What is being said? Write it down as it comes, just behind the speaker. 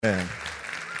And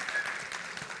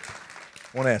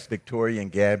I want to ask Victoria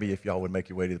and Gabby if y'all would make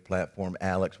your way to the platform.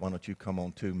 Alex, why don't you come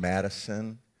on too?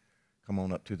 Madison, come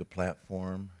on up to the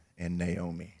platform. And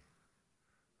Naomi,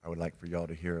 I would like for y'all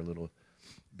to hear a little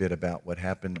bit about what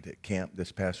happened at camp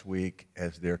this past week.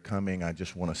 As they're coming, I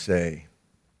just want to say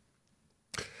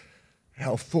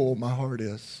how full my heart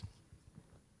is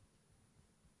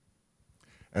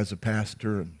as a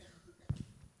pastor.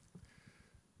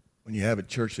 When you have a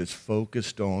church that's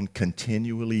focused on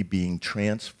continually being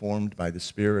transformed by the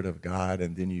Spirit of God,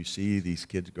 and then you see these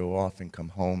kids go off and come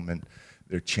home and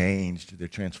they're changed, they're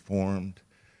transformed,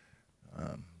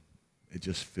 it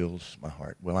just fills my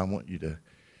heart. Well, I want you to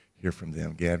hear from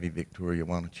them. Gabby, Victoria,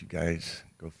 why don't you guys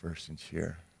go first and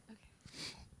share? Okay.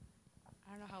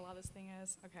 I don't know how loud this thing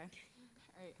is. Okay.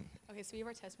 All right. Okay, so we have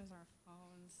our testimonies on our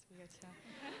phones. We get to,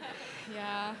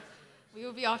 yeah. We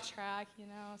would be off track,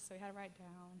 so we had to write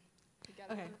down.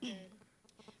 Okay.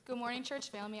 Good morning, church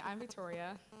family. I'm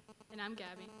Victoria. And I'm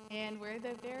Gabby. And we're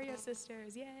the Barrio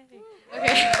Sisters. Yay.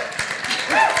 Okay.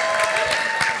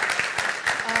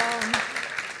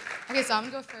 Okay, so I'm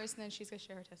going to go first, and then she's going to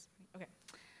share her testimony.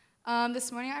 Okay.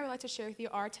 This morning, I would like to share with you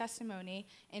our testimony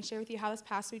and share with you how this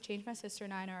past week changed my sister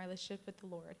and I in our relationship with the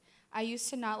Lord. I used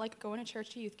to not like going to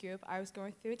church or youth group. I was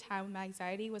going through a time when my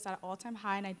anxiety was at an all-time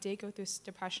high, and I did go through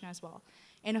depression as well.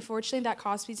 And unfortunately, that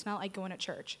caused me to not like going to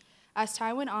church. As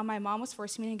time went on, my mom was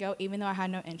forcing me to go even though I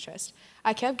had no interest.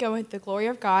 I kept going. With the glory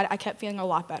of God, I kept feeling a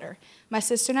lot better. My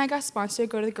sister and I got sponsored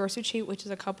to go to the Girls Retreat, which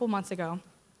is a couple months ago.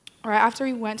 Right after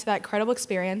we went to that incredible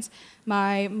experience,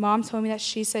 my mom told me that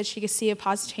she said she could see a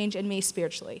positive change in me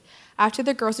spiritually. After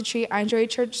the Girls Retreat, I enjoyed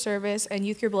church service and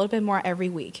youth group a little bit more every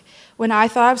week. When I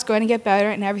thought I was going to get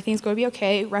better and everything's going to be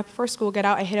okay, right before school got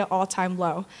out, I hit an all-time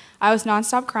low. I was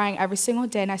nonstop crying every single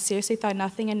day, and I seriously thought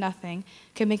nothing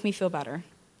could make me feel better.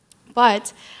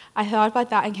 But I thought about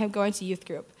that and kept going to youth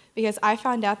group because I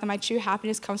found out that my true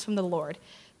happiness comes from the Lord.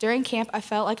 During camp, I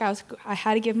felt like I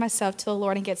had to give myself to the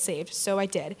Lord and get saved, so I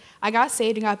did. I got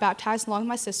saved and got baptized along with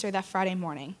my sister that Friday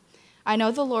morning. I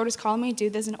know the Lord was calling me to do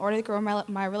this in order to grow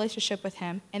my relationship with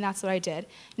Him, and that's what I did.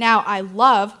 Now, I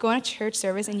love going to church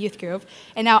service and youth group,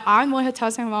 and now I'm the one who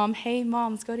tells my mom, hey,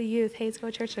 Mom, let's go to youth. Hey, let's go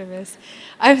to church service.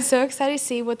 I'm so excited to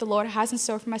see what the Lord has in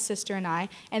store for my sister and I,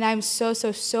 and I'm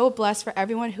so blessed for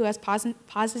everyone who has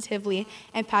positively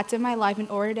impacted my life in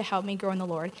order to help me grow in the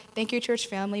Lord. Thank you, church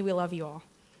family. We love you all.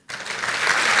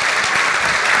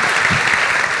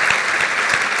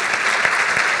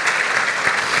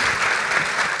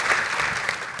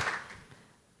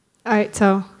 All right,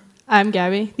 so I'm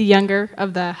Gabby, the younger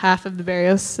of the half of the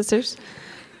Barrios sisters.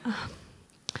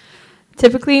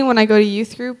 Typically, when I go to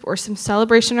youth group or some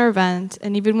celebration or event,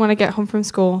 and even when I get home from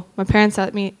school, my parents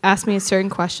ask me a certain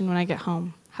question when I get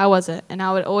home. How was it? And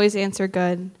I would always answer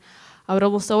good. I would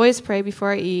almost always pray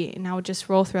before I eat, and I would just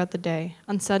roll throughout the day.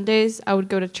 On Sundays, I would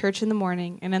go to church in the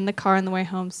morning, and in the car on the way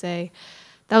home say,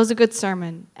 that was a good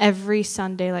sermon, every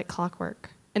Sunday like clockwork.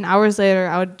 And hours later,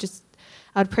 I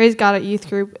would praise God at youth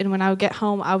group, and when I would get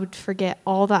home, I would forget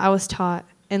all that I was taught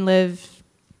and live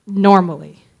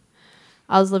normally.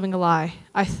 I was living a lie.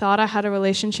 I thought I had a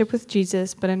relationship with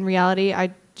Jesus, but in reality,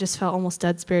 I just felt almost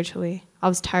dead spiritually. I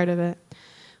was tired of it.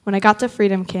 When I got to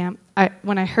Freedom Camp,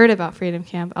 when I heard about Freedom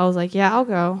Camp, I was like, yeah, I'll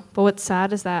go. But what's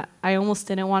sad is that I almost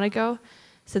didn't want to go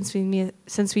since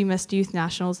we missed youth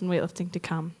nationals and weightlifting to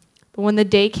come. But when the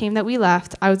day came that we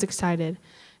left, I was excited.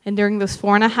 And during those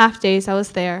 4.5 days I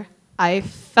was there, I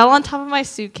fell on top of my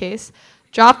suitcase,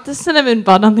 dropped the cinnamon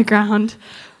bun on the ground,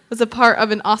 was a part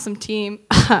of an awesome team,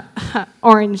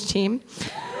 orange team,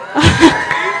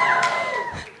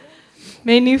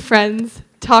 made new friends,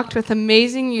 talked with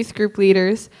amazing youth group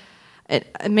leaders,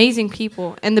 amazing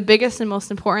people, and the biggest and most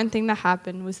important thing that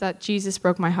happened was that Jesus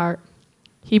broke my heart.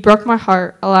 He broke my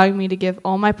heart, allowing me to give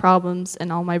all my problems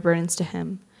and all my burdens to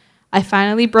Him. I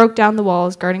finally broke down the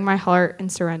walls guarding my heart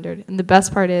and surrendered. And the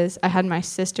best part is I had my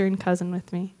sister and cousin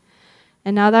with me.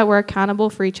 And now that we're accountable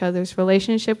for each other's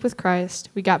relationship with Christ,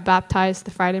 we got baptized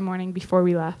the Friday morning before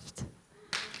we left.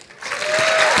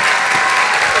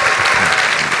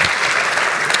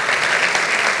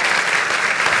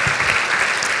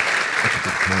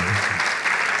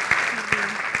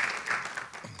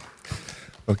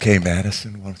 Okay,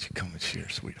 Madison, why don't you come and share,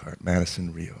 sweetheart?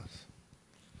 Madison Rios.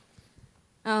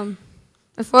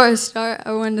 Before I start,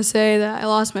 I wanted to say that I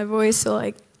lost my voice, so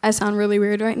I sound really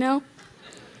weird right now.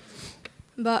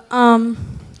 But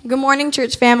good morning,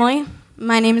 church family.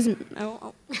 My name is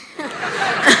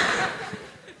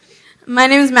My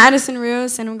name is Madison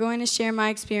Rios, and I'm going to share my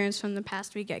experience from the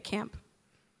past week at camp.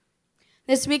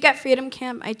 This week at Freedom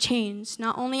Camp, I changed,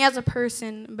 not only as a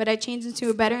person, but I changed into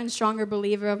a better and stronger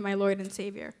believer of my Lord and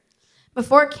Savior.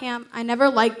 Before camp, I never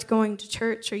liked going to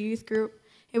church or youth group.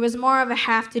 It was more of a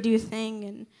have-to-do thing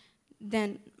and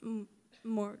then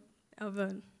more of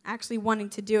an actually wanting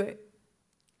to do it.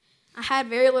 I had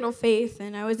very little faith,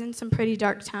 and I was in some pretty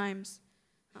dark times.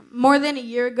 More than a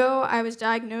year ago, I was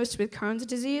diagnosed with Crohn's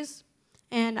disease,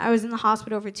 and I was in the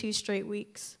hospital for 2 straight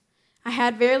weeks. I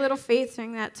had very little faith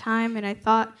during that time, and I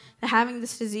thought that having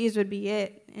this disease would be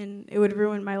it, and it would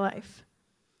ruin my life.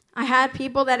 I had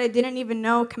people that I didn't even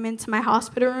know come into my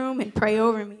hospital room and pray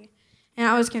over me, and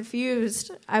I was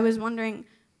confused. I was wondering,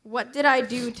 what did I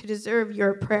do to deserve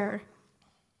your prayer?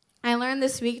 I learned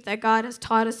this week that God has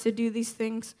taught us to do these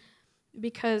things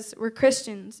because we're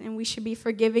Christians, and we should be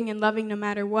forgiving and loving no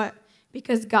matter what,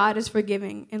 because God is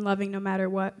forgiving and loving no matter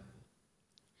what.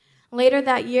 Later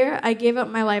that year, I gave up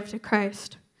my life to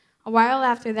Christ. A while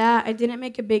after that, I didn't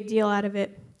make a big deal out of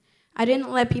it. I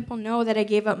didn't let people know that I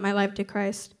gave up my life to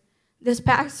Christ. This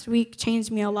past week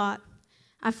changed me a lot.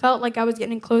 I felt like I was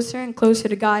getting closer and closer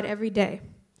to God every day.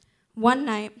 One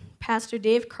night, Pastor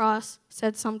Dave Cross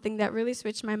said something that really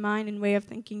switched my mind and way of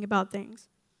thinking about things.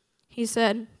 He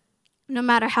said, "No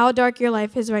matter how dark your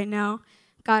life is right now,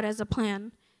 God has a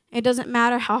plan. It doesn't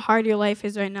matter how hard your life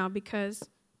is right now because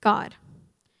God."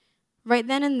 Right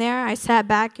then and there, I sat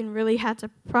back and really had to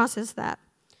process that.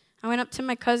 I went up to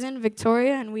my cousin,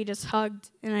 Victoria, and we just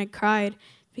hugged, and I cried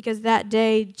because that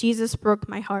day, Jesus broke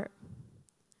my heart.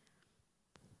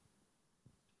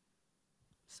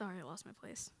 Sorry, I lost my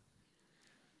place.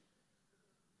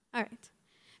 All right.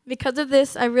 Because of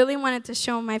this, I really wanted to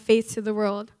show my faith to the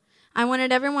world. I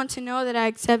wanted everyone to know that I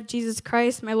accept Jesus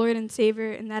Christ, my Lord and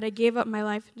Savior, and that I gave up my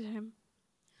life to him.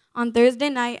 On Thursday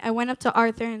night, I went up to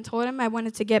Arthur and told him I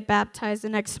wanted to get baptized the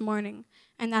next morning,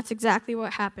 and that's exactly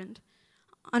what happened.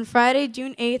 On Friday,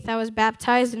 June 8th, I was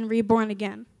baptized and reborn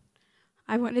again.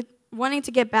 Wanting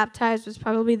to get baptized was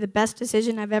probably the best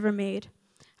decision I've ever made.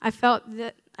 I felt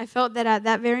that at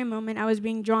that very moment I was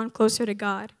being drawn closer to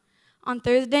God. On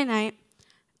Thursday night,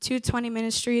 220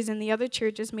 Ministries and the other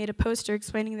churches made a poster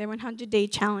explaining their 100-day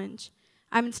challenge.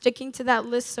 I've been sticking to that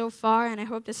list so far, and I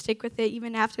hope to stick with it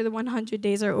even after the 100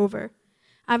 days are over.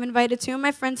 I've invited 2 of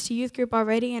my friends to youth group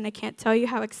already, and I can't tell you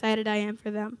how excited I am for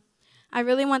them. I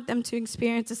really want them to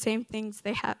experience the same things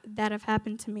that have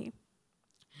happened to me.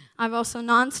 I've also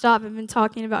nonstop been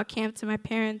talking about camp to my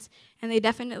parents, and they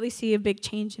definitely see a big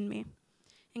change in me.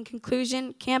 In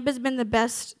conclusion, camp has been the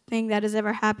best thing that has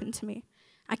ever happened to me.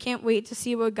 I can't wait to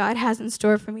see what God has in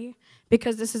store for me,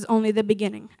 because this is only the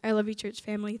beginning. I love you, church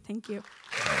family. Thank you.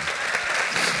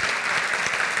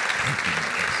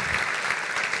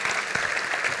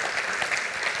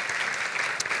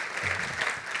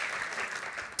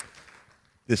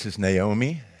 This is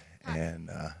Naomi, and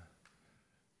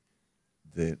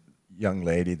the young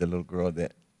lady, the little girl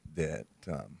that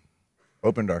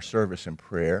opened our service in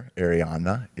prayer,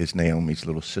 Ariana, is Naomi's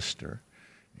little sister.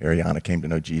 Ariana came to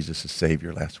know Jesus as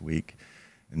Savior last week.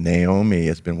 And Naomi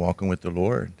has been walking with the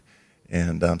Lord.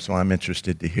 And so I'm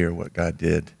interested to hear what God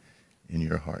did in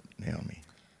your heart, Naomi.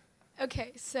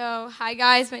 Okay, so hi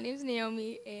guys, my name's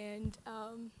Naomi, and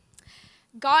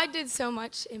God did so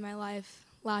much in my life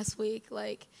last week.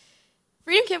 Like,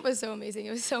 Freedom Camp was so amazing.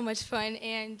 It was so much fun,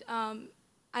 and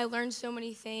I learned so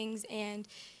many things, and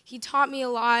he taught me a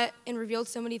lot and revealed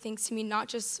so many things to me, not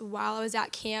just while I was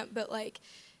at camp, but like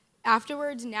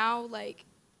afterwards. Now, like,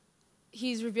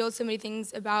 he's revealed so many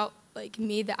things about like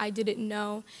me that I didn't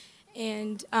know,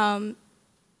 and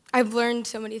I've learned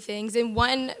so many things. And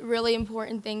one really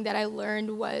important thing that I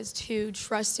learned was to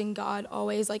trust in God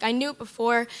always. Like, I knew it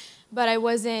before, but I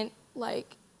wasn't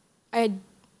like,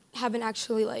 haven't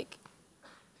actually like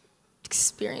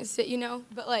experienced it, you know.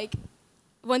 But like,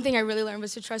 one thing I really learned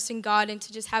was to trust in God and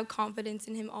to just have confidence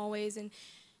in him always, and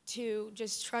to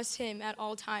just trust him at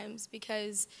all times,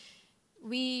 because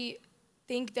we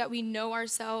think that we know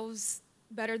ourselves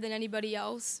better than anybody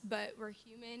else, but we're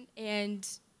human and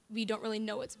we don't really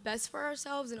know what's best for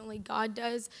ourselves, and only God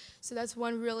does. So that's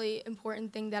one really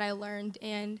important thing that I learned,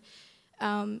 and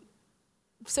I'm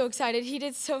so excited. He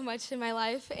did so much in my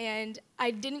life, and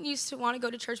I didn't used to want to go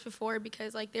to church before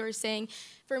because, like they were saying,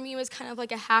 for me it was kind of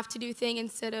like a have-to-do thing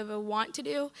instead of a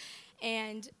want-to-do,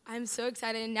 and I'm so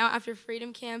excited. And now after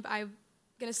Freedom Camp, I'm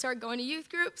going to start going to youth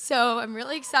group, so I'm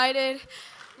really excited,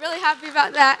 really happy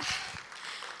about that.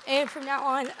 And from now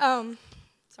on, I'm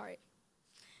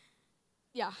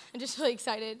just really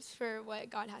excited for what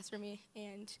God has for me,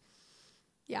 and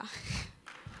yeah.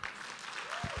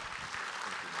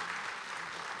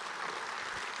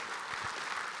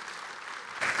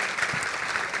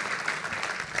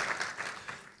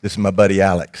 This is my buddy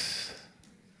Alex,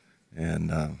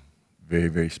 and very,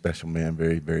 very special man,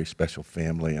 very, very special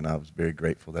family, and I was very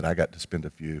grateful that I got to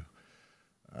spend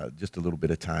just a little bit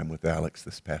of time with Alex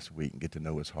this past week and get to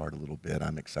know his heart a little bit.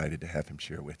 I'm excited to have him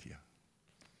share with you.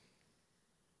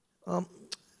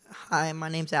 Hi, my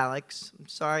name's Alex. I'm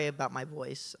sorry about my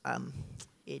voice.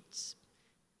 It's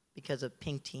because of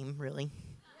Pink Team, really.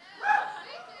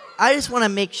 I just want to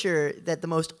make sure that the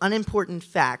most unimportant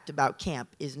fact about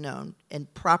camp is known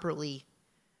and properly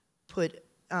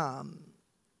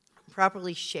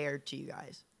shared to you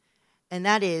guys. And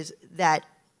that is that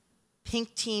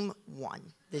Pink Team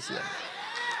won this year.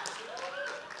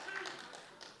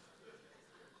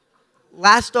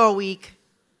 Last all week,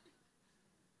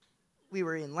 we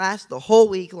were in last the whole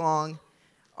week long.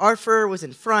 Arthur was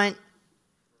in front.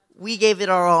 We gave it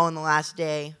our all on the last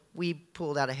day. We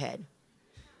pulled out ahead.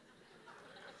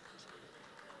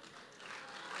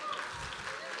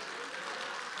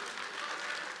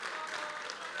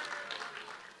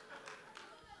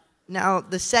 Now,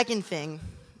 the second thing,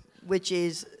 which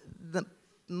is the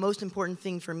most important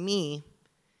thing for me,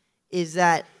 is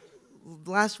that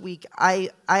last week I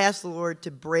asked the Lord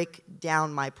to break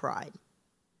down my pride.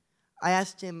 I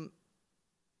asked him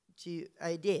to,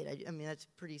 I did. I mean, that's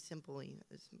pretty simple,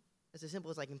 as simple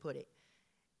as I can put it.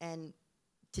 And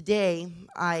today,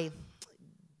 I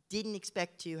didn't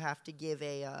expect to have to give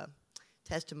a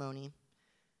testimony.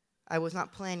 I was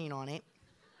not planning on it.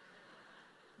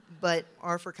 But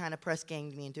Arthur kind of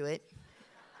press-ganged me into it.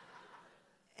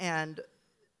 And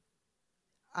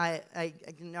I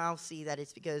can now see that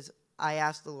it's because I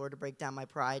asked the Lord to break down my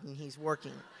pride, and he's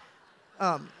working.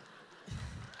 I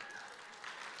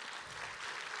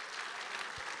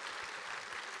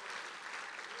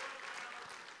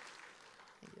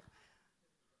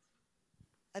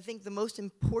think the most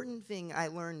important thing I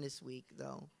learned this week,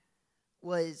 though,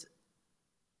 was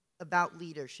about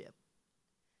leadership.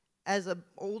 As an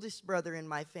oldest brother in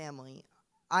my family,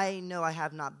 I know I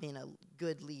have not been a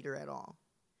good leader at all.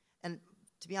 And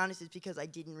to be honest, it's because I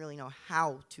didn't really know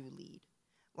how to lead.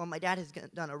 While my dad has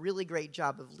done a really great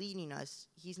job of leading us,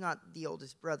 he's not the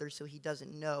oldest brother, so he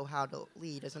doesn't know how to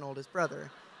lead as an oldest brother.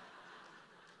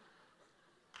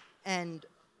 And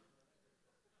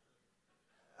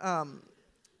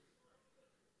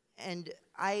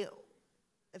I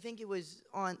think it was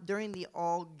during the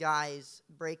all guys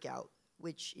breakout,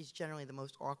 which is generally the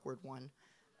most awkward one,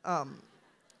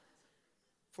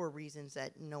 for reasons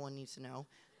that no one needs to know.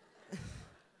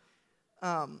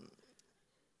 I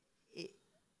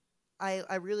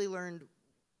really learned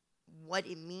what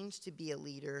it means to be a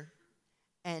leader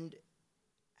and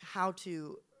how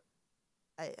to,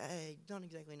 I don't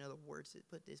exactly know the words to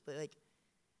put this, but like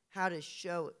how to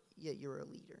show you're a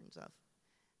leader and stuff.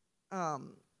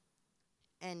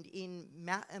 And in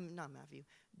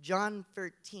John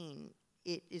 13,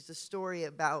 it is a story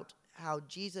about how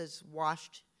Jesus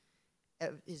washed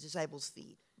his disciples'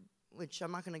 feet, which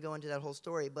I'm not going to go into that whole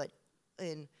story, but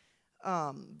in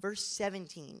verse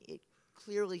 17, it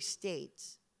clearly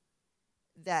states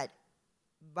that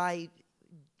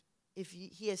if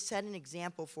he has set an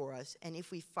example for us, and if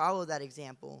we follow that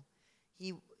example,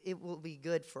 it will be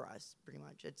good for us, pretty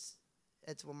much.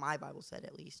 That's what my Bible said,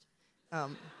 at least.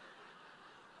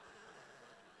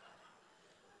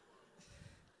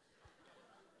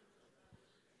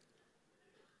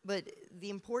 But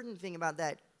the important thing about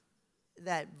that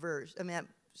that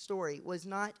story, was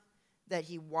not that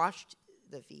he washed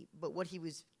the feet, but what he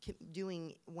was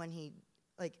doing when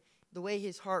the way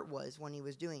his heart was when he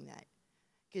was doing that.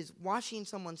 Because washing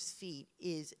someone's feet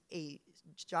is a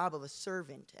job of a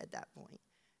servant at that point.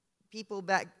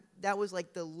 That was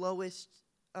like the lowest,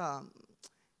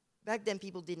 back then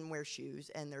people didn't wear shoes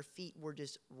and their feet were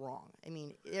just wrong. I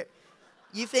mean,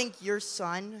 you think your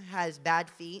son has bad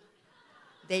feet?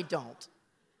 They don't,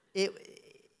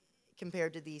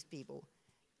 compared to these people.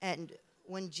 And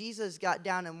when Jesus got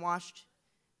down and washed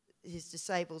his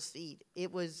disciples' feet,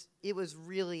 it was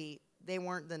really, they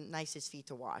weren't the nicest feet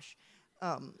to wash.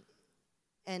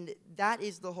 And that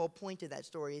is the whole point of that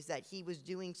story, is that he was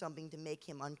doing something to make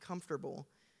him uncomfortable,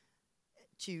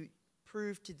 to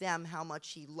prove to them how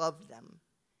much he loved them.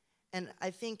 And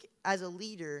I think as a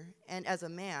leader and as a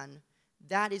man,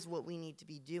 that is what we need to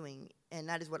be doing, and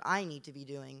that is what I need to be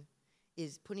doing,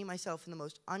 is putting myself in the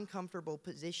most uncomfortable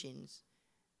positions,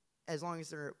 as long as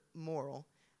they're moral.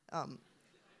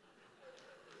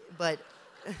 But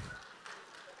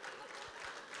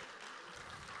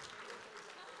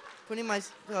putting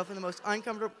myself in the most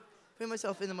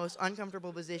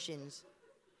uncomfortable positions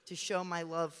to show my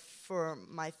love for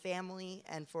my family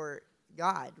and for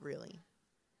God, really.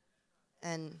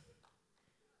 And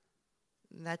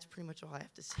And that's pretty much all I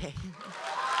have to say.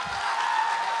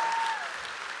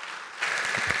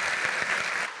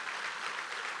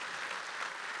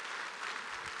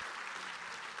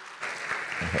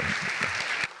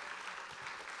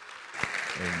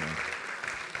 Amen.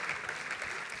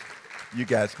 You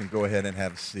guys can go ahead and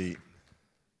have a seat.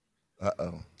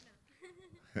 Uh-oh.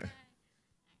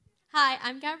 Hi,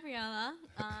 I'm Gabriella.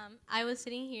 I was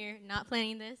sitting here not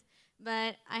planning this,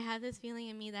 but I had this feeling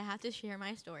in me that I have to share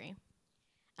my story.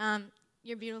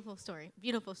 Your beautiful story.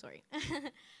 Beautiful story.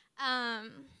 I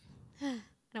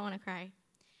don't want to cry.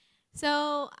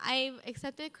 So I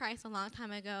accepted Christ a long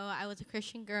time ago. I was a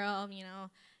Christian girl, you know,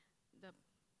 the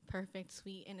perfect,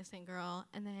 sweet, innocent girl.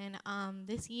 And then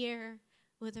this year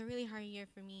was a really hard year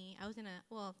for me. I was in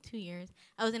 2 years.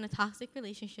 I was in a toxic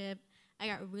relationship. I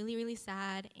got really, really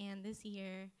sad. And this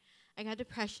year, I got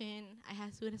depression. I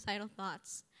had suicidal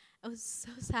thoughts. I was so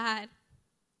sad.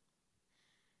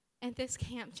 And this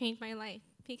camp changed my life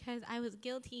because I was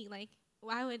guilty. Like,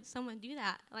 why would someone do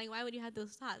that? Like, why would you have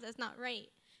those thoughts? That's not right,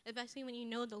 especially when you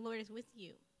know the Lord is with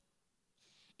you.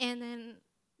 And then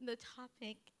the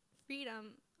topic,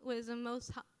 freedom, was the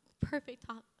most perfect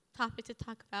topic to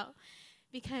talk about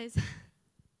because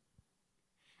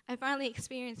I finally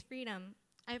experienced freedom.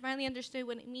 I finally understood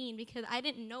what it meant because I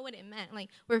didn't know what it meant. Like,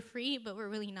 we're free, but we're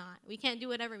really not. We can't do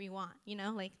whatever we want, you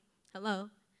know? Like, hello?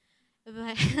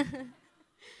 But,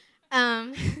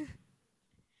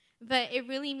 but it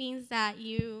really means that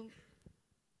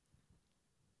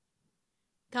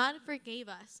God forgave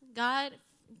us. God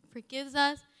forgives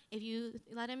us if you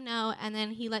let him know, and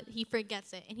then he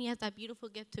forgets it. And he has that beautiful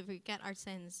gift to forget our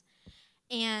sins.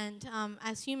 And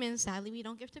as humans, sadly, we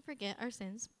don't get to forget our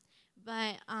sins.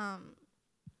 But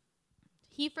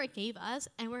he forgave us,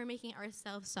 and we're making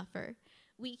ourselves suffer.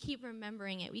 We keep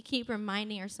remembering it. We keep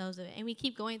reminding ourselves of it. And we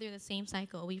keep going through the same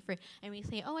cycle. And we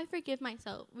say, oh, I forgive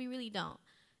myself. We really don't.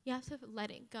 You have to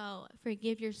let it go.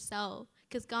 Forgive yourself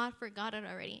because God forgot it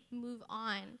already. Move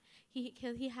on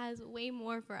because he has way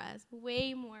more for us,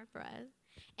 way more for us.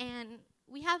 And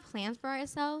we have plans for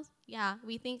ourselves. Yeah,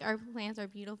 we think our plans are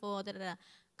beautiful. Da, da, da.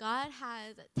 God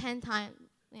has 10 times,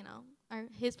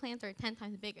 his plans are 10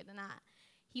 times bigger than that.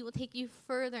 He will take you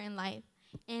further in life.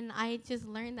 And I just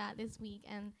learned that this week.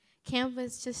 And camp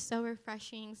was just so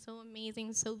refreshing, so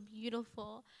amazing, so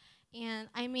beautiful. And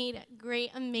I made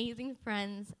great, amazing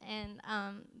friends. And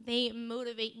they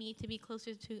motivate me to be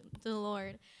closer to the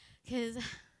Lord. Because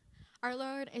our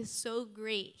Lord is so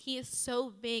great. He is so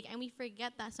big. And we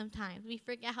forget that sometimes. We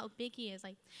forget how big he is.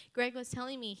 Like Greg was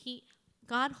telling me,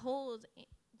 God holds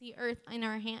the earth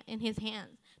in his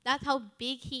hands. That's how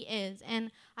big he is.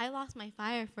 And I lost my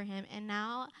fire for him. And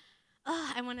now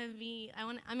I'm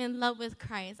in love with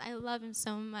Christ. I love him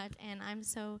so much, and I'm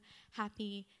so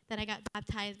happy that I got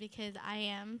baptized because I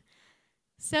am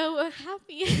so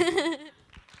happy.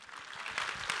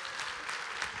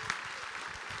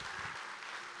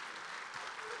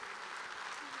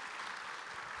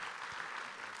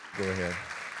 Go ahead.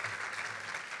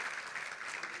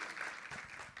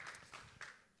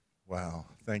 Wow.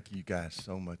 Thank you guys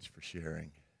so much for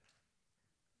sharing.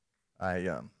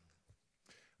 I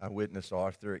witnessed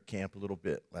Arthur at camp a little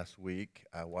bit last week.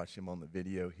 I watched him on the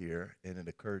video here, and it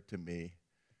occurred to me,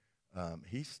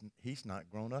 he's not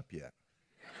grown up yet.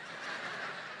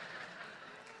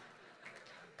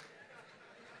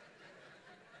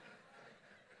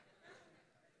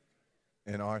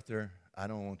 And Arthur, I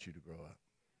don't want you to grow up.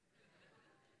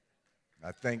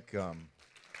 I think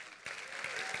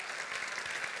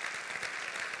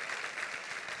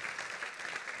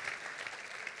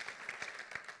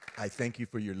I thank you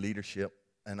for your leadership,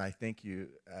 and I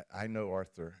know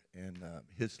Arthur, and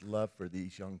his love for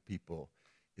these young people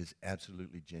is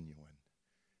absolutely genuine.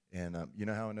 And you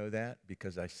know how I know that?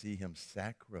 Because I see him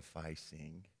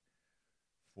sacrificing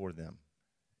for them.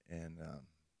 And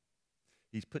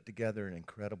he's put together an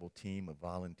incredible team of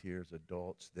volunteers,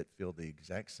 adults that feel the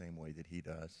exact same way that he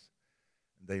does.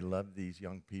 They love these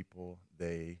young people.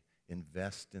 They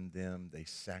invest in them. They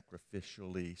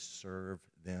sacrificially serve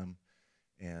them.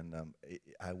 And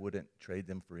I wouldn't trade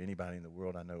them for anybody in the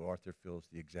world. I know Arthur feels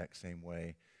the exact same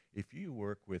way. If you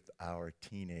work with our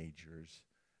teenagers,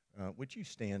 would you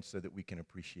stand so that we can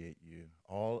appreciate you?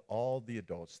 All the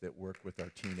adults that work with our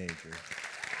teenagers.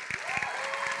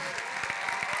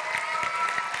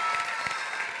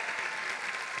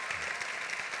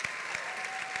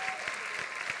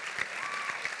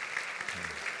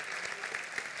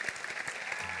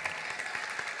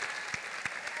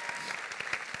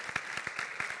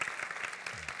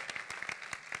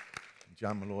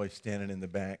 John Malloy's standing in the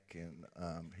back, and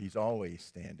he's always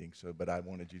standing. But I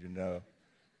wanted you to know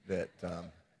that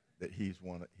that he's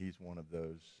one of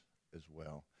those as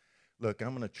well. Look,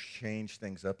 I'm going to change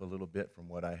things up a little bit from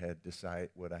what I had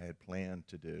planned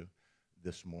to do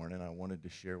this morning. I wanted to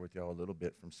share with y'all a little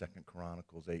bit from 2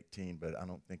 Chronicles 18, but I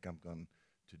don't think I'm going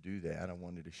to do that. I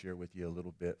wanted to share with you a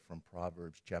little bit from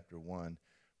Proverbs chapter 1.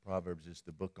 Proverbs is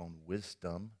the book on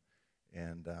wisdom,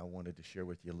 and I wanted to share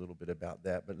with you a little bit about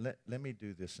that. But let me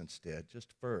do this instead.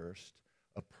 Just first,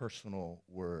 a personal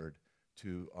word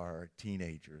to our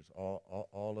teenagers,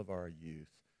 all of our youth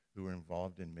who are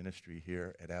involved in ministry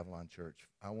here at Avalon Church.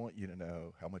 I want you to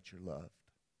know how much you're loved.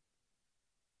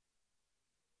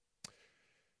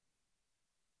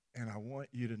 And I want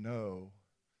you to know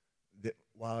that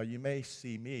while you may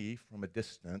see me from a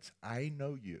distance, I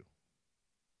know you.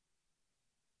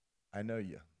 I know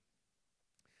you.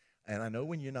 And I know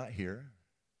when you're not here.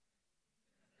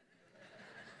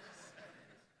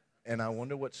 And I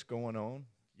wonder what's going on,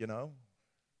 you know.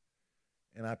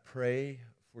 And I pray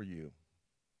for you.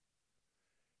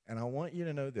 And I want you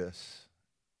to know this.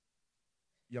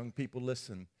 Young people,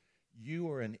 listen. You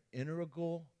are an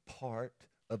integral part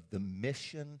of the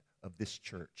mission of this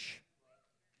church.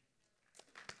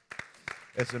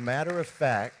 As a matter of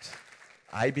fact,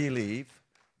 I believe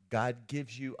God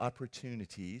gives you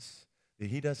opportunities that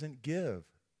he doesn't give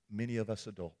many of us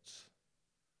adults.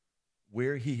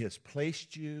 Where he has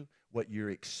placed you, what you're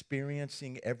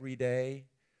experiencing every day,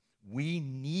 we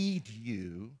need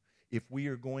you if we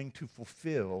are going to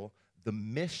fulfill the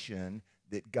mission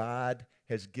that God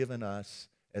has given us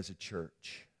as a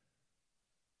church.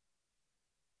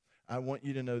 I want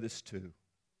you to know this too.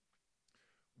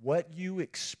 What you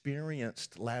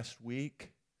experienced last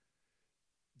week,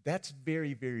 that's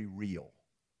very, very real.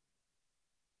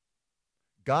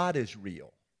 God is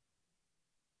real.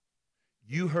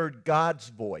 You heard God's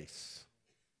voice.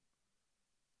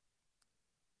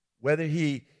 Whether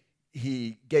he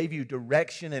gave you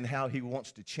direction in how he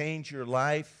wants to change your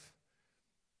life,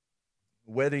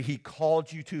 whether he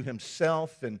called you to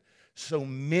himself, and so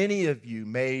many of you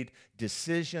made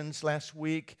decisions last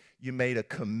week. You made a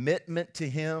commitment to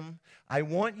him. I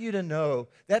want you to know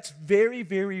that's very,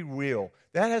 very real.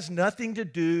 That has nothing to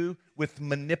do with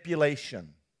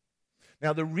manipulation.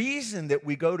 Now, the reason that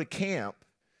we go to camp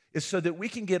is so that we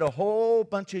can get a whole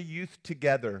bunch of youth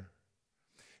together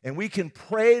and we can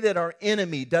pray that our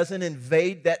enemy doesn't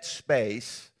invade that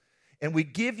space, and we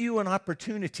give you an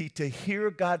opportunity to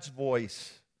hear God's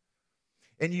voice.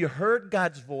 And you heard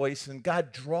God's voice, and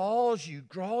God draws you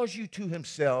to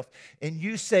himself, and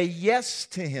you say yes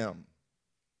to him.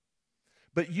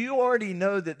 But you already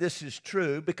know that this is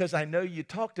true because I know you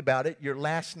talked about it your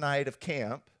last night of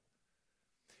camp.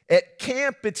 At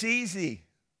camp, it's easy.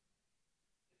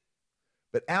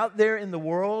 But out there in the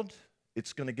world,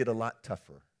 it's going to get a lot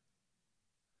tougher.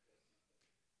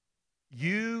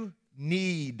 You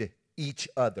need each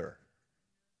other.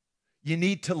 You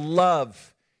need to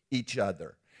love each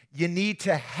other. You need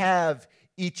to have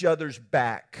each other's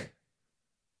back.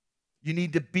 You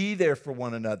need to be there for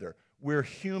one another. We're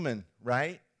human,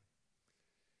 right?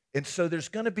 And so there's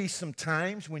going to be some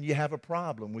times when you have a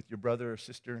problem with your brother or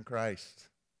sister in Christ.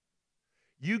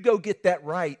 You go get that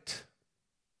right.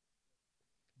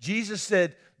 Jesus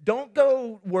said, don't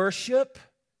go worship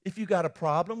if you got a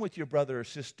problem with your brother or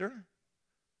sister.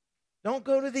 Don't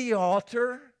go to the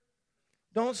altar.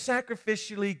 Don't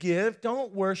sacrificially give.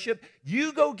 Don't worship.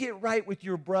 You go get right with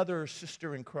your brother or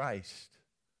sister in Christ.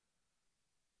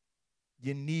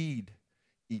 You need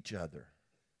each other.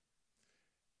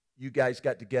 You guys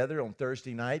got together on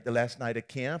Thursday night, the last night of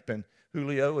camp, and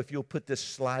Julio, if you'll put this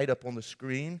slide up on the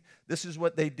screen, this is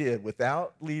what they did.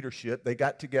 Without leadership, they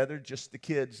got together, just the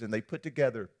kids, and they put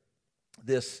together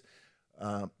this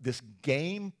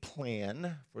game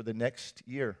plan for the next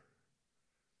year.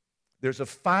 There's a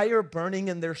fire burning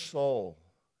in their soul,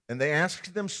 and they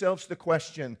asked themselves the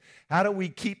question, how do we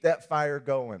keep that fire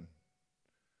going?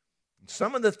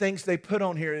 Some of the things they put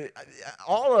on here,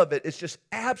 all of it is just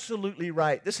absolutely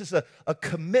right. This is a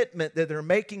commitment that they're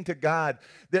making to God,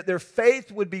 that their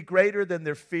faith would be greater than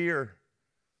their fear,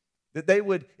 that they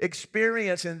would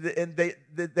experience and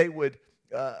that they would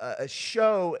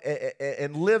show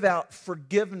and live out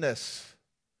forgiveness,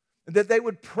 and that they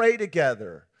would pray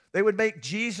together. They would make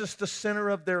Jesus the center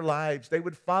of their lives. They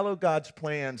would follow God's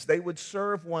plans. They would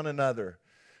serve one another.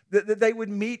 That they would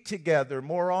meet together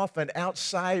more often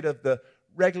outside of the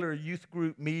regular youth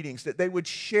group meetings. That they would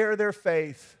share their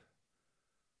faith.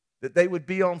 That they would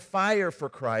be on fire for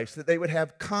Christ. That they would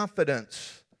have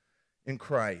confidence in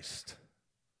Christ.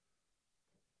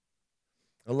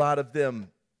 A lot of them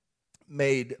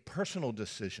made personal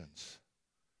decisions.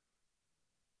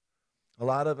 A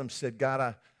lot of them said,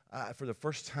 God, for the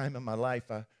first time in my life,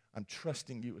 I'm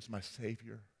trusting you as my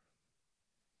Savior.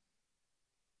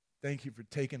 Thank you for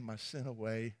taking my sin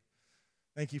away.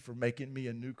 Thank you for making me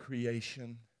a new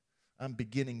creation. I'm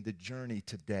beginning the journey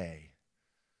today,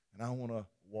 and I want to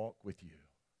walk with you.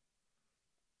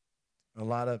 A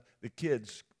lot of the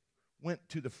kids went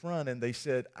to the front and they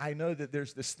said, I know that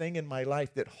there's this thing in my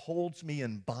life that holds me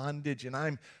in bondage, and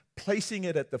I'm placing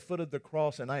it at the foot of the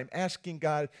cross, and I'm asking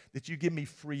God that you give me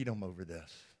freedom over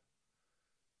this.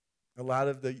 A lot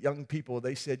of the young people,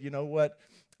 they said, you know what?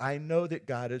 I know that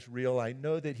God is real. I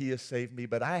know that he has saved me,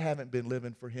 but I haven't been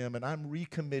living for him, and I'm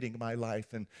recommitting my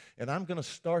life, and I'm going to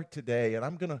start today, and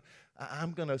I'm going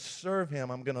to serve him.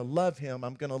 I'm going to love him.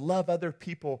 I'm going to love other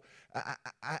people.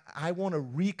 I want to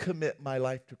recommit my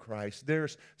life to Christ.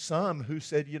 There's some who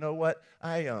said, you know what?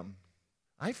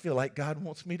 I feel like God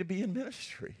wants me to be in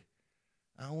ministry.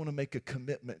 I want to make a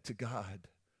commitment to God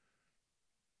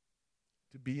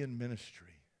to be in ministry.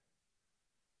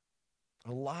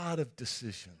 A lot of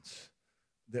decisions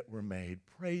that were made.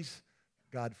 Praise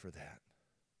God for that.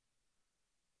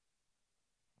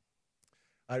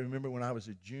 I remember when I was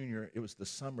a junior, it was the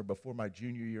summer before my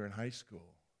junior year in high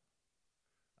school.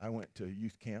 I went to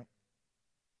youth camp.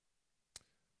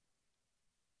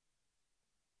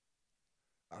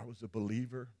 I was a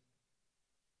believer.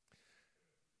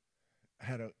 I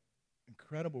had an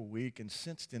incredible week and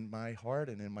sensed in my heart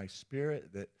and in my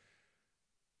spirit that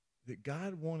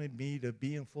God wanted me to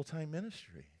be in full-time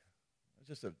ministry. I was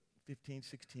just a 15,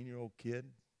 16-year-old kid.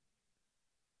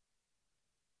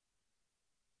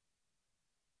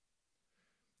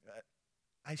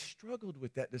 I struggled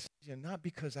with that decision, not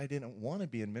because I didn't want to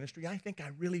be in ministry. I think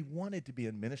I really wanted to be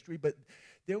in ministry, but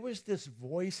there was this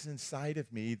voice inside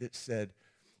of me that said,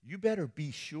 you better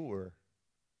be sure.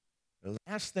 The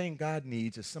last thing God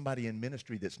needs is somebody in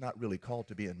ministry that's not really called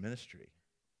to be in ministry.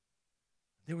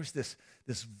 There was this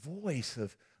voice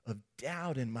of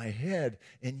doubt in my head,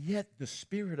 and yet the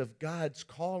Spirit of God's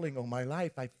calling on my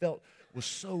life I felt was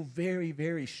so very,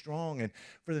 very strong. And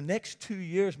for the next 2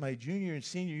 years, my junior and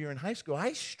senior year in high school,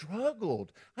 I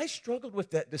struggled. I struggled with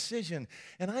that decision.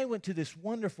 And I went to this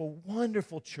wonderful,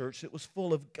 wonderful church that was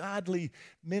full of godly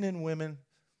men and women.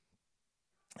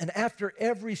 And after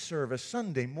every service,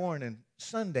 Sunday morning,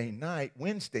 Sunday night,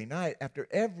 Wednesday night, after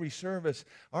every service,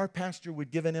 our pastor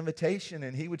would give an invitation,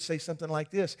 and he would say something like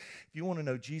this: if you want to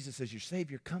know Jesus as your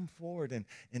Savior, come forward and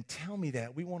tell me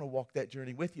that. We want to walk that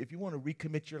journey with you. If you want to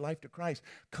recommit your life to Christ,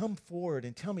 come forward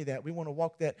and tell me that. We want to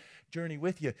walk that journey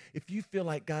with you. If you feel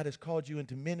like God has called you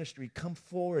into ministry, come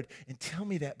forward and tell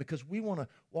me that, because we want to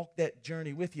walk that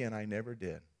journey with you. And I never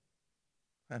did.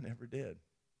 I never did.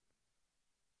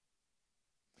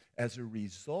 As a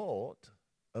result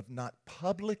of not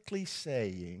publicly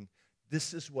saying,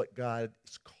 this is what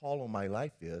God's call on my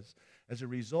life is, as a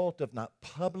result of not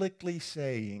publicly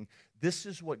saying, this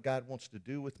is what God wants to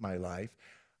do with my life,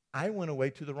 I went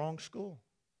away to the wrong school.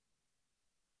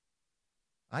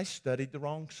 I studied the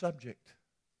wrong subject.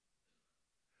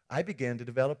 I began to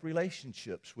develop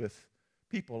relationships with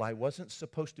people I wasn't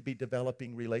supposed to be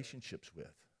developing relationships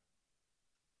with.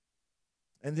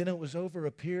 And then it was over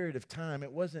a period of time.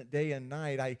 It wasn't day and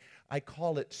night. I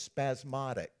call it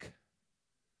spasmodic.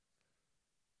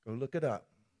 Go look it up.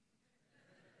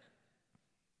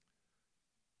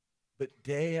 But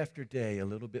day after day, a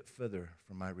little bit further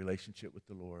from my relationship with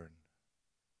the Lord.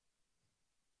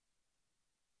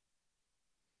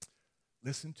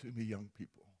 Listen to me, young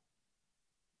people,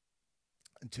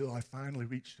 until I finally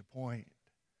reached a point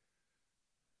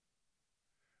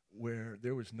where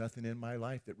there was nothing in my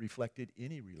life that reflected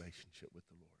any relationship with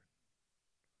the Lord.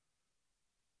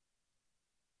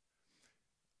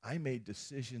 I made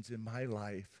decisions in my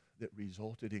life that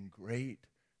resulted in great,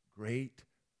 great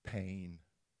pain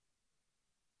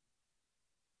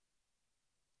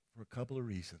for a couple of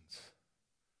reasons.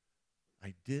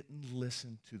 I didn't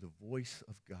listen to the voice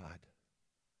of God,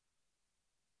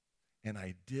 and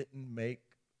I didn't make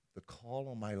the call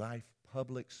on my life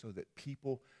public so that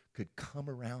people could come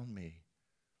around me,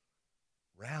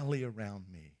 rally around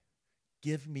me,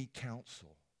 give me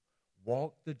counsel,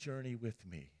 walk the journey with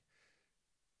me,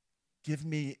 give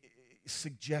me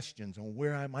suggestions on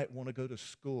where I might want to go to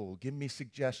school, give me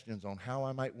suggestions on how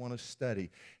I might want to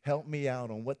study, help me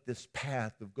out on what this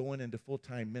path of going into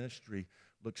full-time ministry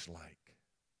looks like.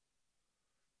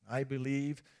 I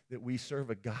believe that we serve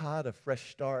a God of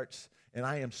fresh starts, and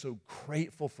I am so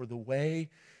grateful for the way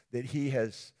that He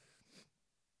has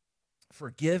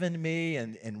forgiven me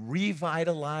and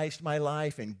revitalized my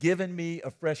life and given me a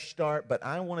fresh start. But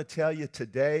I want to tell you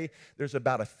today, there's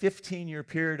about a 15-year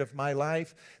period of my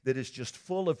life that is just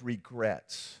full of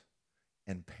regrets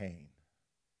and pain.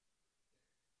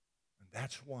 And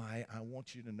That's why I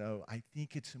want you to know, I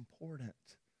think it's important.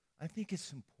 I think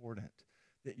it's important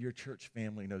that your church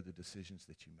family know the decisions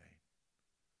that you made.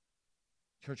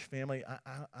 Church family,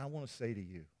 I want to say to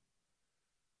you,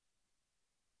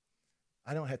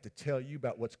 I don't have to tell you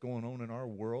about what's going on in our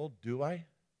world, do I?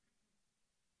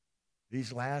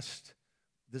 This last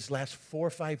 4 or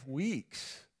 5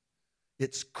 weeks,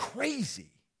 it's crazy.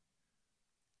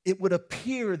 It would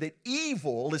appear that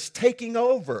evil is taking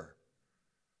over.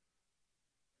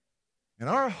 And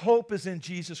our hope is in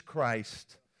Jesus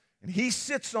Christ, and He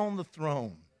sits on the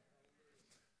throne.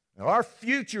 And our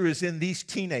future is in these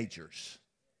teenagers.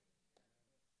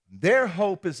 Their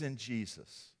hope is in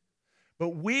Jesus.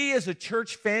 But we as a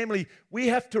church family, we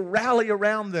have to rally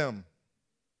around them.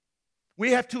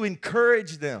 We have to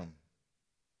encourage them.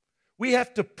 We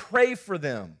have to pray for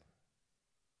them.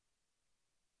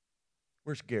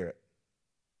 Where's Garrett?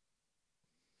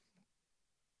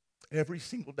 Every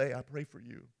single day I pray for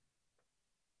you.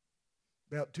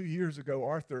 About 2 years ago,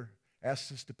 Arthur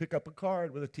asked us to pick up a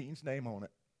card with a teen's name on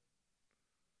it.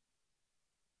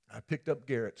 I picked up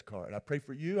Garrett's card. I pray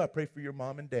for you. I pray for your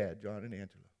mom and dad, John and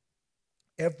Angela.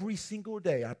 Every single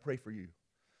day I pray for you.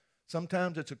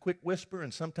 Sometimes it's a quick whisper,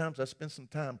 and sometimes I spend some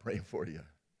time praying for you.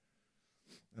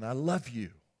 And I love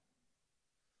you.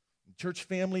 Church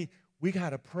family, we got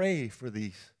to pray for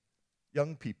these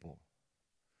young people.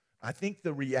 I think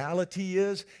the reality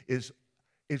is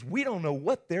we don't know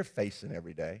what they're facing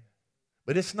every day.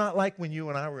 But it's not like when you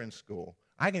and I were in school.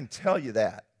 I can tell you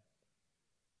that.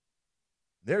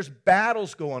 There's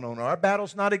battles going on. Our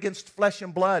battle's not against flesh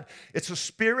and blood. It's a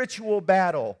spiritual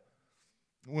battle.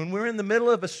 When we're in the middle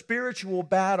of a spiritual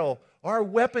battle, our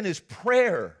weapon is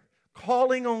prayer,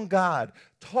 calling on God,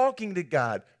 talking to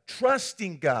God,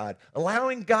 trusting God,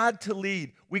 allowing God to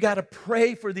lead. We got to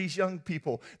pray for these young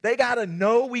people. They got to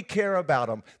know we care about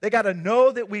them. They got to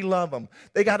know that we love them.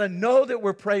 They got to know that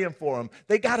we're praying for them.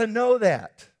 They got to know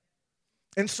that.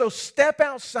 And so step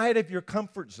outside of your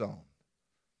comfort zone.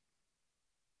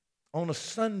 On a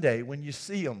Sunday when you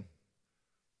see them,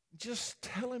 just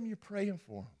tell them you're praying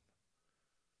for them.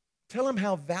 Tell them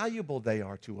how valuable they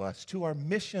are to us, to our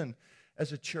mission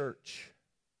as a church.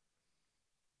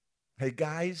 Hey,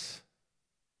 guys,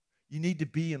 you need to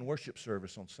be in worship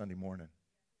service on Sunday morning.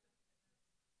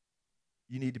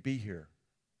 You need to be here.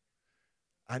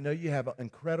 I know you have an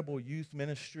incredible youth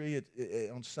ministry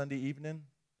on Sunday evening.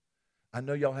 I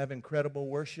know y'all have incredible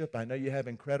worship. I know you have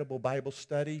incredible Bible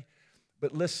study.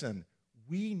 But listen,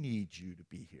 we need you to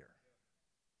be here.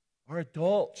 Our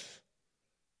adults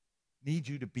need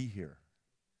you to be here.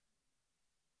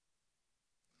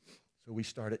 So we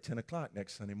start at 10 o'clock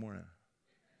next Sunday morning.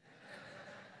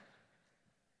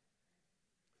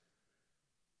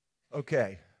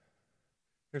 Okay,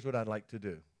 here's what I'd like to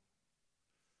do.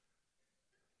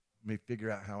 Let me figure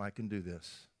out how I can do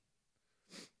this.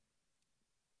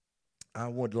 I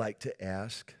would like to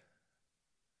ask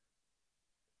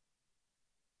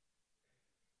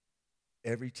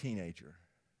every teenager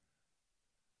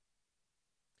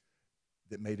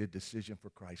that made a decision for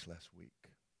Christ last week,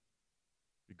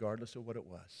 regardless of what it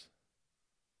was,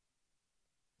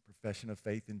 profession of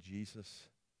faith in Jesus,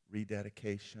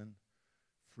 rededication,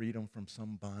 freedom from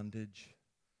some bondage,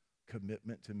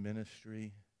 commitment to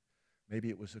ministry. Maybe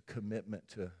it was a commitment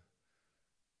to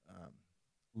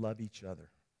love each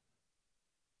other,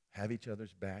 have each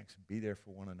other's backs, be there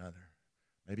for one another.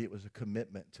 Maybe it was a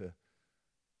commitment to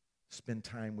spend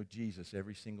time with Jesus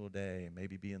every single day, and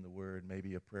maybe be in the Word,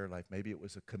 maybe a prayer life. Maybe it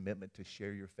was a commitment to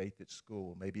share your faith at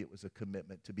school. Maybe it was a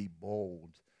commitment to be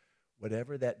bold.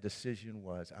 Whatever that decision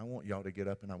was, I want y'all to get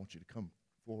up and I want you to come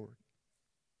forward.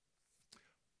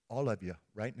 All of you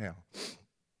right now.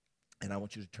 And I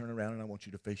want you to turn around and I want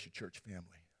you to face your church family.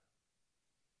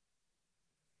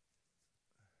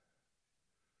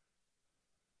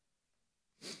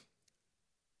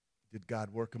 Did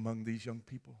God work among these young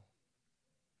people?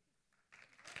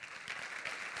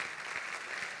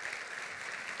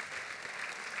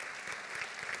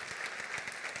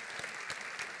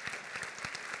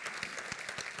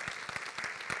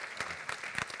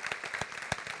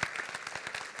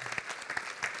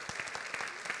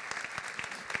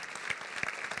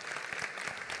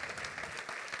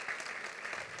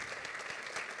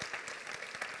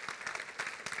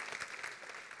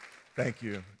 Thank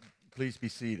you. Please be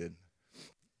seated,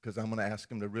 because I'm going to ask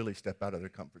them to really step out of their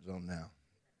comfort zone now.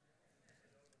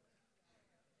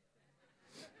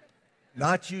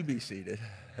 Not you be seated.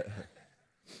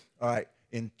 All right.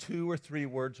 In 2 or 3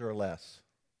 words or less,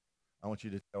 I want you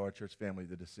to tell our church family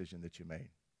the decision that you made.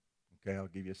 Okay, I'll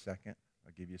give you a second.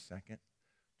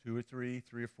 2 or 3,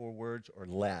 3 or 4 words or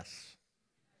less.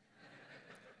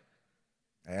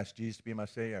 I asked Jesus to be my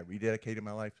Savior. I rededicated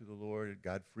my life to the Lord.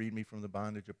 God freed me from the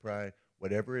bondage of pride.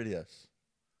 Whatever it is,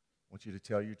 I want you to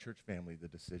tell your church family the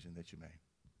decision that you made.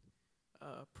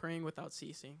 Praying without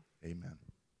ceasing. Amen.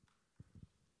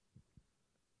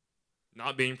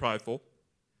 Not being prideful.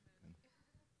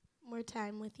 More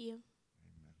time with you.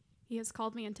 He has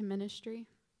called me into ministry.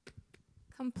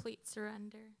 Complete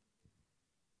surrender.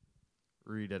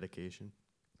 Rededication.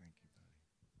 Thank you,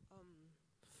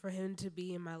 buddy. For him to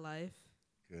be in my life.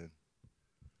 Good.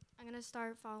 I'm going to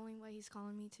start following what he's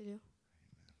calling me to do.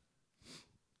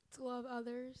 To love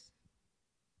others.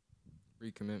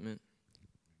 Recommitment.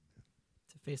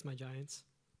 To face my giants.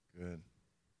 Good.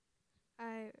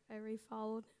 I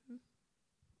refollowed him.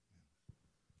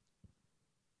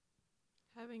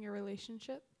 Having a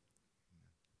relationship.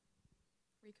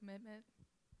 Recommitment.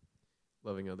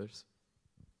 Loving others.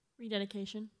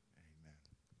 Rededication. Amen.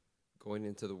 Going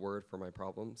into the Word for my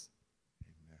problems.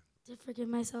 Amen. To forgive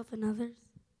myself and others.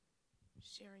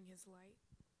 Sharing his light.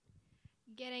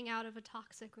 Getting out of a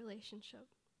toxic relationship.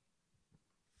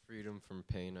 Freedom from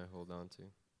pain I hold on to.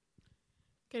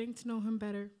 Getting to know him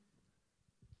better.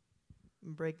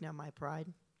 Break down my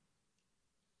pride.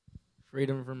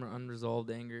 Freedom from unresolved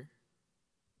anger.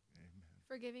 Amen.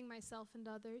 Forgiving myself and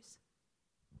others.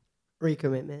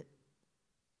 Recommitment.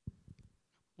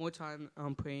 More time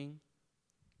praying.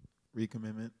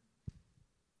 Recommitment.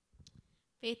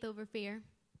 Faith over fear.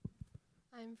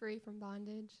 I'm free from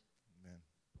bondage. Amen.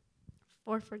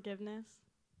 For forgiveness.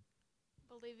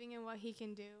 Believing in what he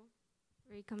can do.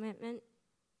 Recommitment.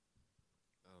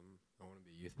 I want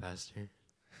to be youth pastor.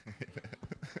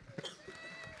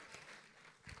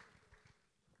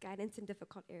 Guidance in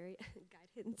difficult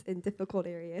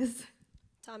areas.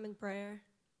 Time in prayer.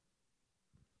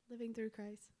 Living through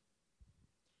Christ.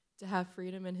 To have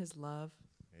freedom in his love.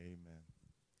 Amen.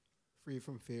 Free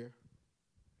from fear.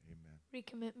 Amen.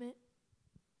 Recommitment.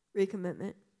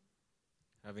 Recommitment.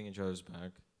 Having each other's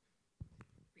back.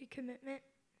 Recommitment.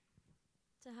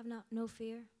 To have no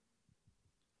fear.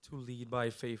 To lead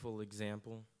by faithful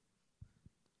example.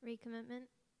 Recommitment.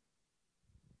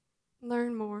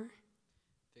 Learn more.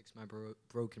 Fix my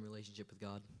broken relationship with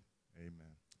God.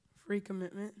 Amen. Free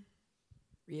commitment.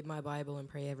 Read my Bible and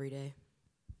pray every day.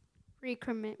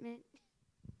 Recommitment.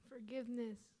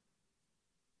 Forgiveness.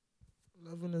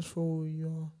 Loving us for who you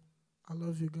are. I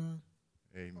love you, God.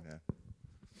 Amen.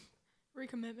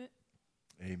 Recommitment.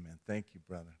 Amen. Thank you,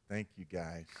 brother. Thank you,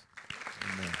 guys.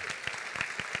 Amen.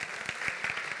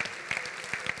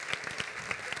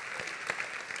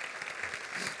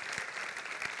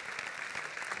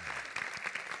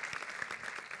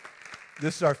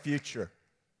 This is our future.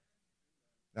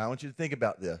 Now, I want you to think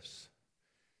about this.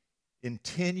 In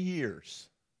 10 years,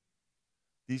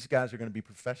 these guys are going to be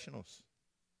professionals.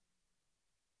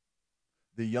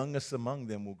 The youngest among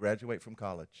them will graduate from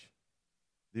college.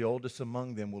 The oldest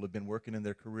among them will have been working in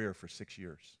their career for 6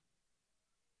 years.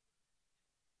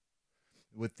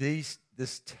 With this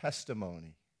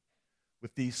testimony,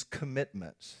 with these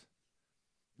commitments,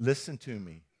 listen to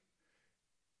me,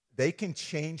 they can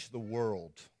change the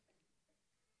world.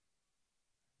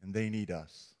 And they need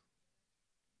us.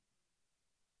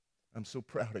 I'm so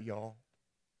proud of y'all.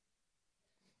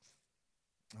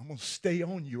 I'm going to stay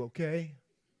on you, okay?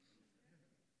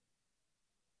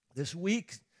 This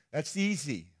week, that's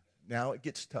easy. Now it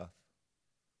gets tough.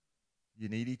 You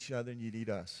need each other and you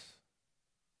need us.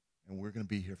 And we're going to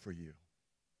be here for you.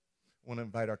 I want to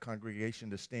invite our congregation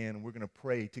to stand, and we're going to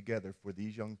pray together for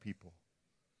these young people.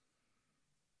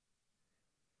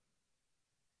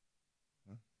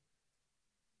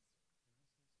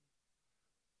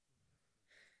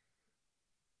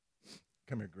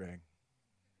 Come here, Greg.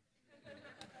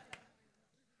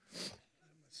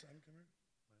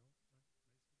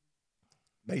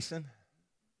 Mason?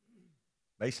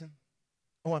 Mason?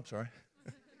 Oh, I'm sorry.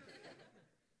 I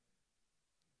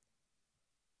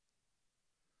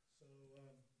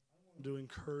want to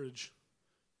encourage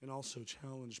and also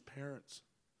challenge parents.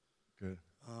 Good.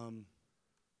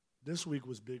 This week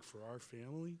was big for our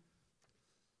family.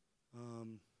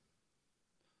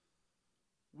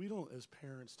 We don't, as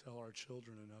parents, tell our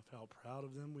children enough how proud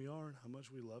of them we are and how much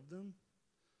we love them.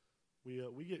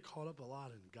 We get caught up a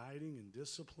lot in guiding and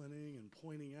disciplining and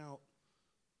pointing out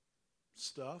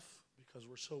stuff because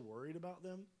we're so worried about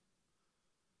them.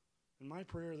 And my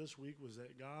prayer this week was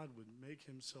that God would make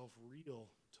himself real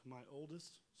to my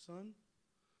oldest son.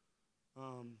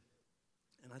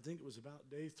 And I think it was about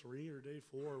day 3 or day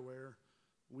 4 where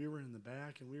we were in the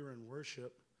back and we were in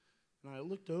worship. And I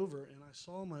looked over and I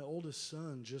saw my oldest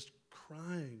son just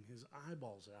crying his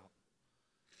eyeballs out.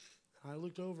 And I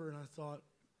looked over and I thought,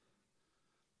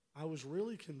 I was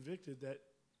really convicted that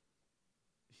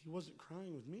he wasn't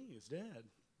crying with me, his dad.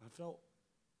 I felt,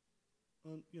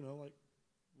 like,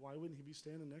 why wouldn't he be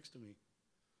standing next to me?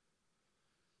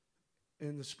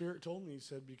 And the Spirit told me, he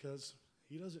said, because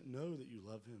he doesn't know that you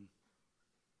love him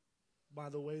by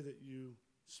the way that you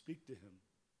speak to him.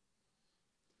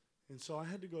 And so I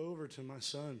had to go over to my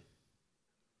son,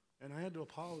 and I had to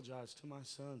apologize to my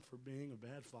son for being a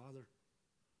bad father.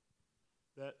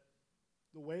 That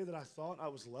the way that I thought I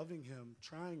was loving him,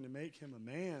 trying to make him a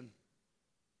man,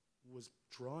 was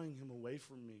drawing him away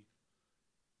from me.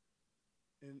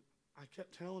 And I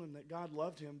kept telling him that God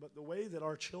loved him, but the way that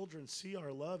our children see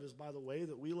our love is by the way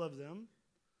that we love them.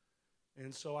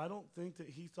 And so I don't think that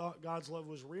he thought God's love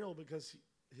was real because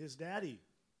his daddy.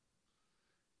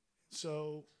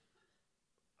 So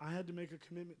I had to make a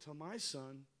commitment to my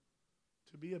son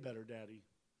to be a better daddy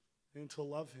and to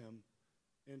love him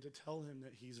and to tell him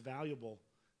that he's valuable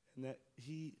and that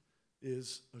he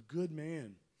is a good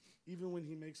man, even when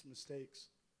he makes mistakes.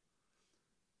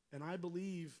 And I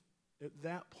believe at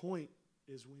that point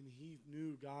is when he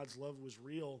knew God's love was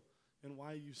real, and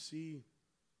why you see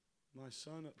my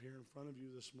son up here in front of you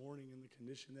this morning in the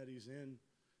condition that he's in.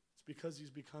 It's because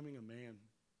he's becoming a man.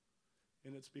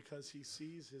 And it's because he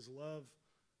sees his love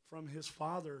from his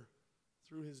father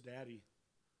through his daddy.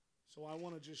 So I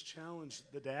want to just challenge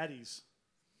the daddies.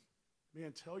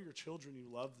 Man, tell your children you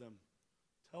love them.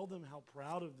 Tell them how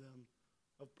proud of them,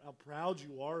 how proud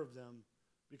you are of them,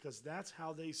 because that's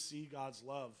how they see God's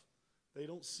love. They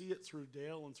don't see it through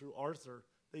Dale and through Arthur.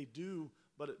 They do,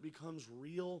 but it becomes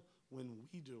real when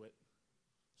we do it.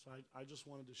 So I just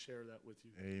wanted to share that with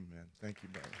you. Amen. Thank you,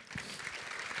 brother.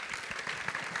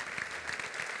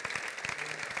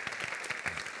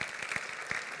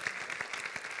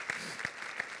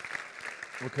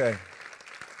 Okay,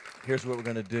 here's what we're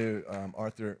going to do.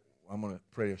 Arthur, I'm going to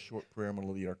pray a short prayer. I'm going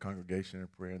to lead our congregation in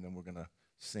prayer, and then we're going to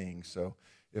sing. So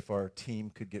if our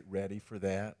team could get ready for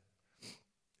that,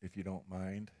 if you don't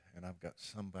mind. And I've got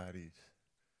somebody's.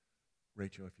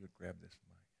 Rachel, if you'd grab this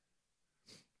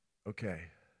mic. Okay.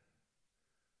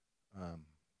 I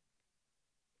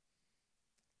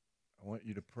want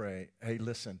you to pray. Hey,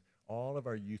 listen, all of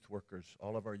our youth workers,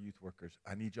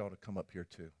 I need y'all to come up here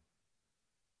too.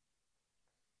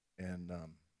 And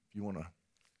if you want to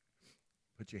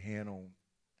put your hand on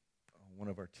one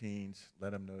of our teens,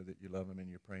 let them know that you love them and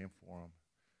you're praying for them.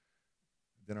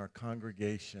 Then our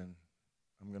congregation,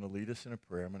 I'm going to lead us in a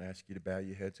prayer. I'm going to ask you to bow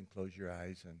your heads and close your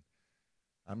eyes. And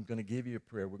I'm going to give you a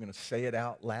prayer. We're going to say it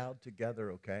out loud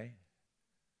together, okay?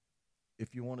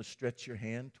 If you want to stretch your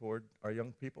hand toward our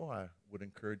young people, I would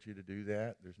encourage you to do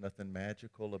that. There's nothing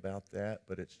magical about that,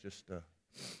 but it's just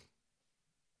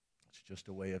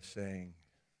a way of saying,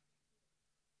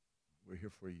 we're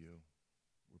here for you.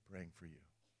 We're praying for you.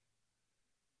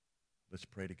 Let's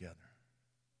pray together.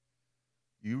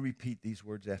 You repeat these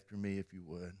words after me if you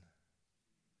would.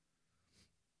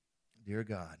 Dear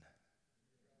God,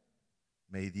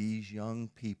 may these young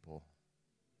people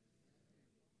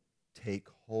take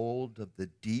hold of the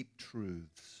deep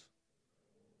truths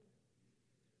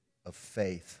of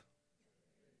faith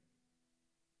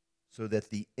so that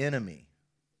the enemy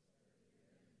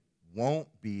won't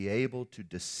be able to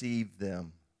deceive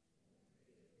them.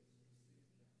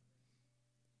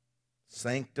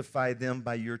 Sanctify them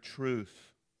by your truth.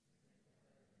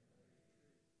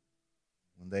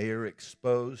 When they are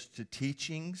exposed to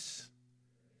teachings,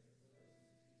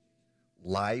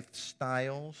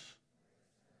 lifestyles,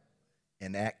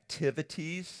 and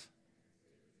activities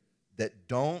that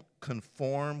don't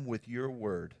conform with your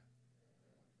word,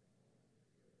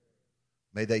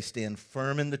 may they stand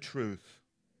firm in the truth.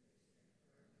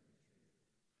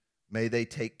 May they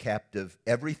take captive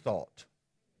every thought.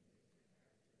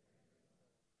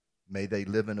 May they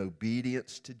live in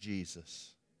obedience to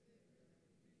Jesus.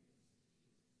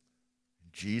 In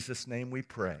Jesus' name we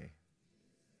pray.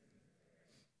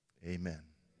 Amen.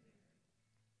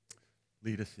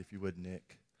 Lead us, if you would,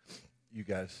 Nick. You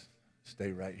guys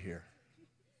stay right here.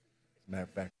 As a matter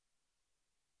of fact,